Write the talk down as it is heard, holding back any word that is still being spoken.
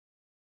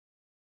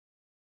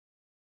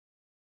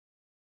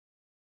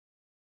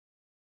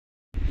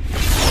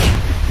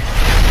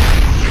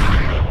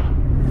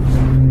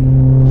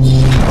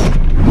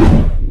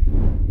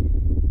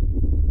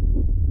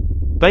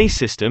BAE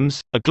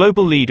Systems, a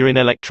global leader in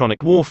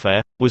electronic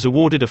warfare, was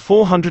awarded a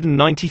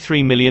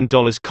 $493 million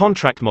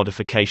contract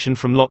modification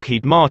from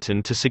Lockheed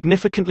Martin to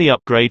significantly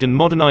upgrade and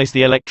modernize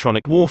the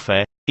electronic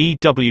warfare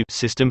 (EW)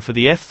 system for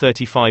the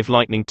F-35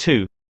 Lightning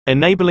II,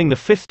 enabling the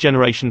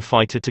fifth-generation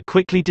fighter to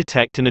quickly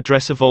detect and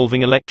address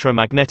evolving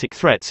electromagnetic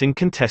threats in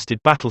contested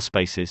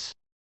battlespaces.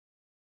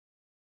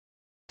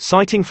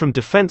 Citing from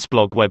Defense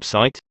Blog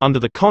website, under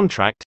the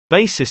contract,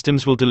 BAE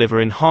Systems will deliver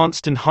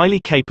enhanced and highly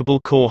capable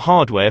core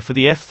hardware for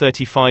the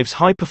F-35's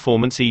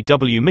high-performance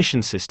EW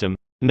mission system,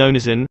 known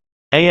as an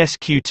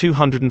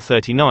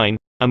ASQ-239,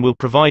 and will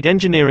provide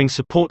engineering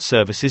support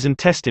services and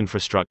test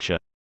infrastructure.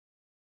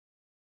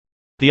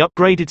 The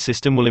upgraded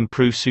system will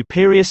improve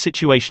superior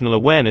situational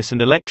awareness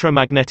and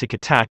electromagnetic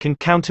attack and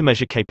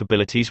countermeasure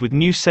capabilities with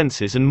new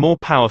sensors and more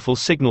powerful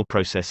signal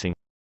processing.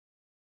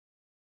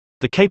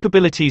 The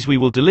capabilities we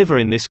will deliver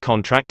in this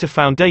contract are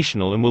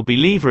foundational and will be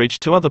leveraged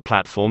to other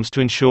platforms to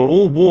ensure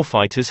all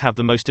warfighters have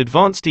the most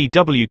advanced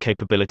EW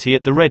capability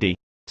at the ready,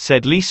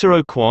 said Lisa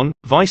Okwon,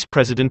 Vice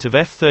President of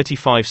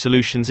F-35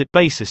 Solutions at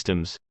BAE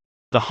Systems.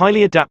 The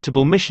highly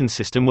adaptable mission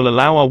system will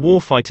allow our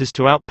warfighters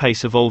to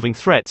outpace evolving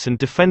threats and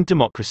defend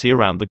democracy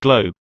around the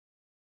globe.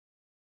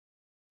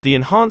 The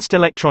enhanced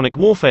electronic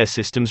warfare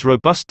system's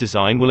robust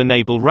design will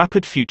enable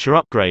rapid future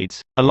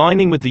upgrades,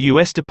 aligning with the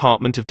U.S.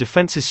 Department of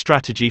Defense's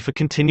strategy for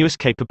continuous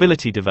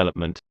capability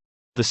development.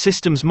 The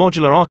system's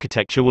modular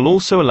architecture will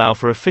also allow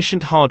for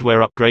efficient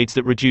hardware upgrades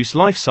that reduce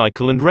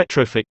lifecycle and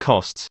retrofit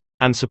costs,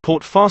 and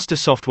support faster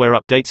software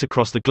updates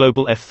across the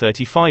global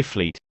F-35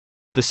 fleet.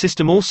 The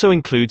system also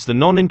includes the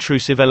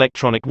Non-Intrusive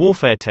Electronic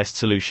Warfare Test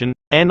Solution,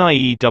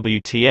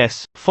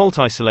 NIEWTS, fault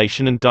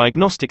isolation and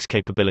diagnostics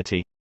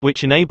capability,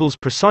 which enables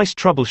precise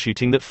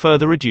troubleshooting that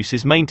further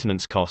reduces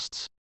maintenance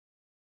costs.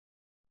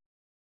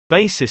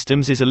 BAE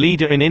Systems is a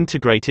leader in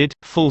integrated,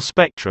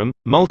 full-spectrum,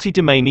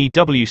 multi-domain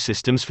EW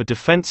systems for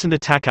defense and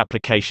attack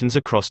applications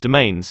across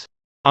domains.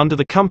 Under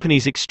the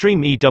company's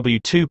Extreme EW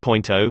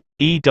 2.0,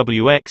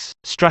 EWX,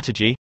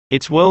 strategy,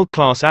 its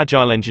world-class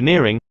agile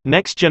engineering,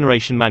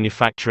 next-generation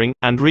manufacturing,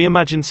 and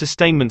reimagined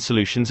sustainment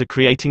solutions are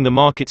creating the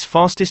market's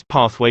fastest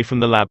pathway from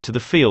the lab to the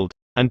field,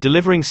 and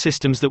delivering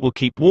systems that will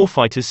keep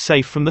warfighters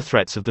safe from the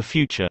threats of the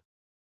future.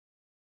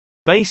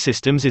 BAE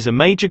Systems is a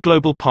major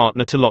global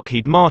partner to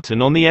Lockheed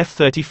Martin on the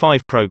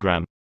F-35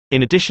 program.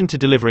 In addition to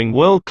delivering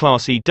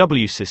world-class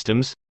EW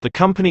systems, the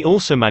company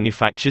also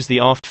manufactures the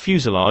aft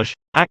fuselage,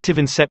 active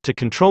inceptor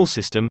control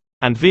system,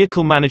 and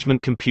vehicle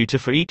management computer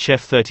for each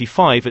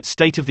F-35 at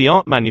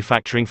state-of-the-art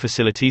manufacturing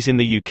facilities in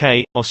the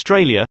UK,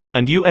 Australia,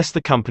 and US.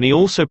 The company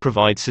also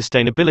provides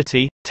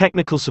sustainability,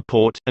 technical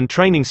support, and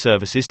training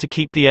services to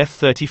keep the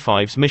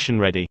F-35's mission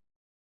ready.